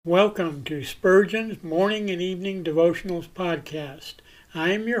Welcome to Spurgeon's Morning and Evening Devotionals podcast.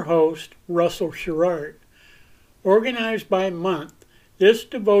 I am your host, Russell Sherrard. Organized by month, this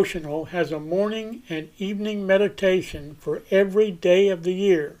devotional has a morning and evening meditation for every day of the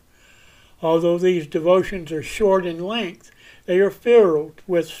year. Although these devotions are short in length, they are filled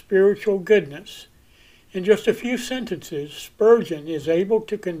with spiritual goodness. In just a few sentences, Spurgeon is able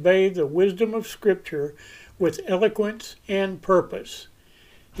to convey the wisdom of Scripture with eloquence and purpose.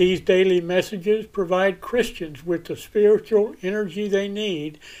 These daily messages provide Christians with the spiritual energy they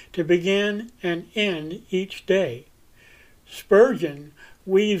need to begin and end each day. Spurgeon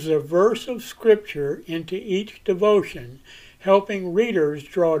weaves a verse of Scripture into each devotion, helping readers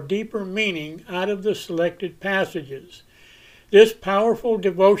draw deeper meaning out of the selected passages. This powerful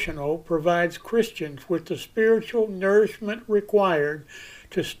devotional provides Christians with the spiritual nourishment required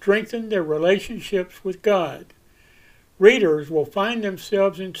to strengthen their relationships with God. Readers will find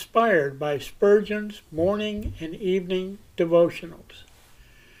themselves inspired by Spurgeon's morning and evening devotionals.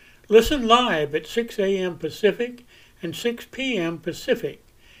 Listen live at 6 a.m. Pacific and 6 p.m. Pacific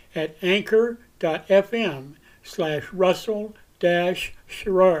at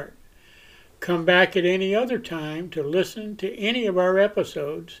anchor.fm/Russell-Sherrard. Come back at any other time to listen to any of our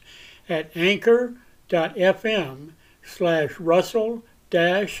episodes at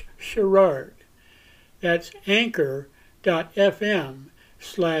anchor.fm/Russell-Sherrard. That's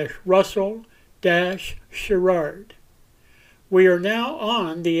anchor.fm/Russell-Sherrard. We are now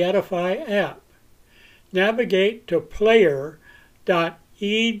on the Edify app. Navigate to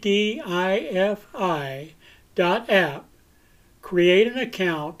player.edifi.app, create an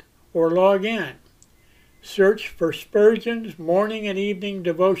account, or log in. Search for Spurgeon's Morning and Evening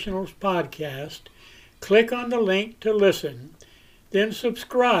Devotionals podcast, click on the link to listen, then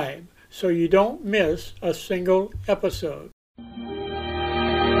subscribe so you don't miss a single episode.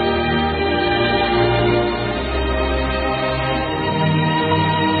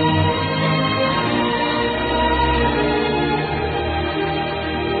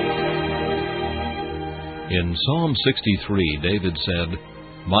 In Psalm 63, David said,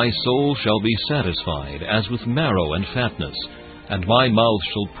 "My soul shall be satisfied as with marrow and fatness, and my mouth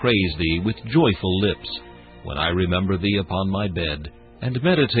shall praise thee with joyful lips, when I remember thee upon my bed, and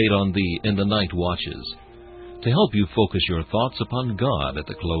meditate on thee in the night watches." To help you focus your thoughts upon God at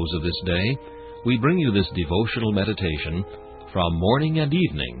the close of this day, we bring you this devotional meditation from Morning and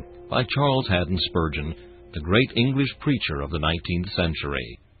Evening by Charles Haddon Spurgeon, the great English preacher of the 19th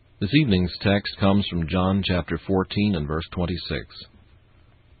century. This evening's text comes from John chapter 14 and verse 26.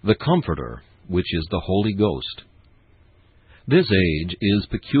 The Comforter, which is the Holy Ghost. This age is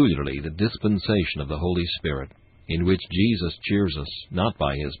peculiarly the dispensation of the Holy Spirit, in which Jesus cheers us, not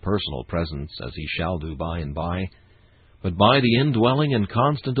by His personal presence, as He shall do by and by, but by the indwelling and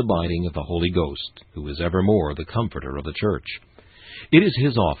constant abiding of the Holy Ghost, who is evermore the Comforter of the Church. It is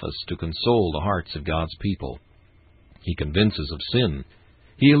His office to console the hearts of God's people. He convinces of sin.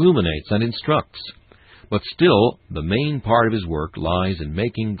 He illuminates and instructs. But still, the main part of His work lies in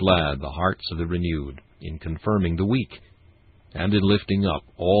making glad the hearts of the renewed, in confirming the weak, and in lifting up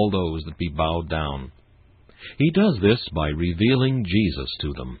all those that be bowed down. He does this by revealing Jesus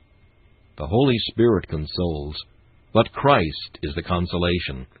to them. The Holy Spirit consoles, but Christ is the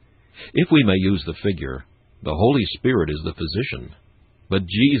consolation. If we may use the figure, the Holy Spirit is the physician, but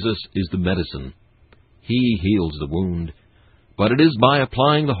Jesus is the medicine. He heals the wound, but it is by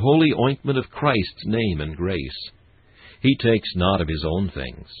applying the holy ointment of Christ's name and grace. He takes not of His own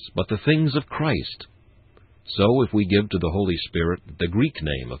things, but the things of Christ. So if we give to the Holy Spirit the Greek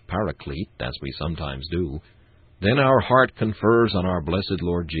name of Paraclete, as we sometimes do, then our heart confers on our blessed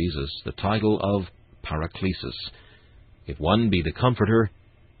Lord Jesus the title of Paraclesis. If one be the Comforter,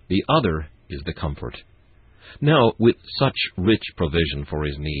 the other is the comfort. Now, with such rich provision for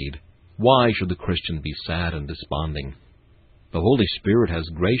his need, why should the Christian be sad and desponding? The Holy Spirit has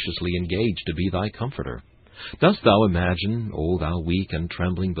graciously engaged to be thy Comforter. Dost thou imagine, O thou weak and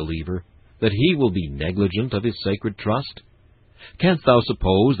trembling believer, that He will be negligent of His sacred trust? Canst thou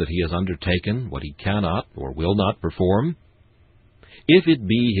suppose that He has undertaken what He cannot or will not perform? If it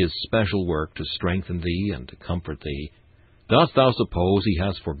be His special work to strengthen thee and to comfort thee, dost thou suppose He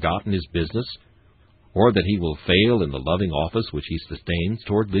has forgotten His business, or that He will fail in the loving office which He sustains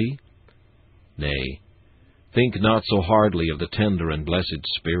toward thee? Nay, think not so hardly of the tender and blessed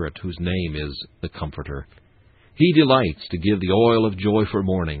Spirit, whose name is the Comforter. He delights to give the oil of joy for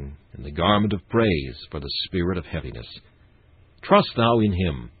mourning, and the garment of praise for the spirit of heaviness. Trust thou in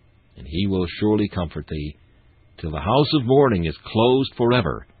Him, and He will surely comfort thee, till the house of mourning is closed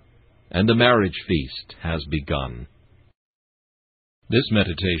forever, and the marriage feast has begun. This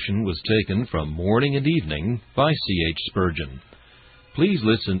meditation was taken from Morning and Evening by C.H. Spurgeon. Please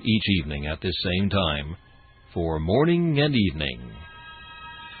listen each evening at this same time for Morning and Evening.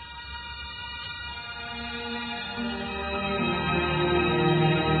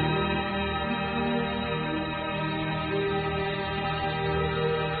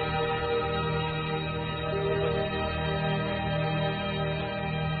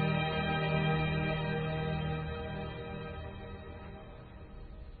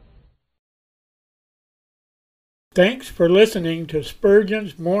 Thanks for listening to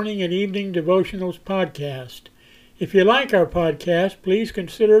Spurgeon's Morning and Evening Devotionals podcast. If you like our podcast, please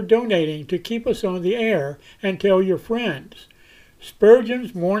consider donating to keep us on the air and tell your friends.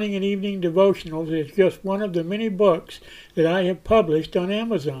 Spurgeon's Morning and Evening Devotionals is just one of the many books that I have published on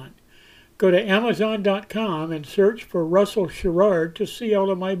Amazon. Go to Amazon.com and search for Russell Sherrard to see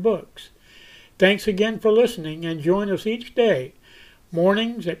all of my books. Thanks again for listening, and join us each day,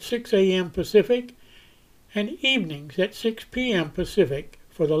 mornings at 6 a.m. Pacific, and evenings at 6 p.m. Pacific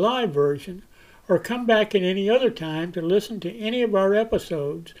for the live version, or come back at any other time to listen to any of our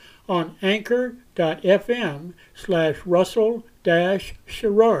episodes on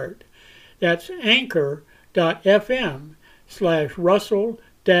anchor.fm/Russell-Sherrard. That's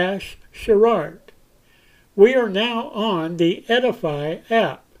anchor.fm/Russell-Sherrard. We are now on the Edify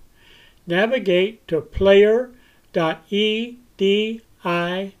app. Navigate to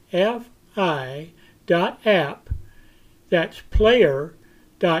player.edifi.app. That's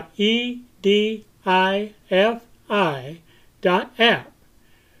player.edifi.app.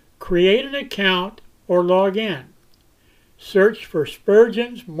 Create an account or log in. Search for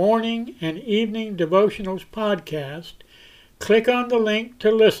Spurgeon's Morning and Evening Devotionals podcast. Click on the link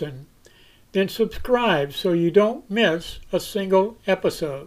to listen, then subscribe so you don't miss a single episode.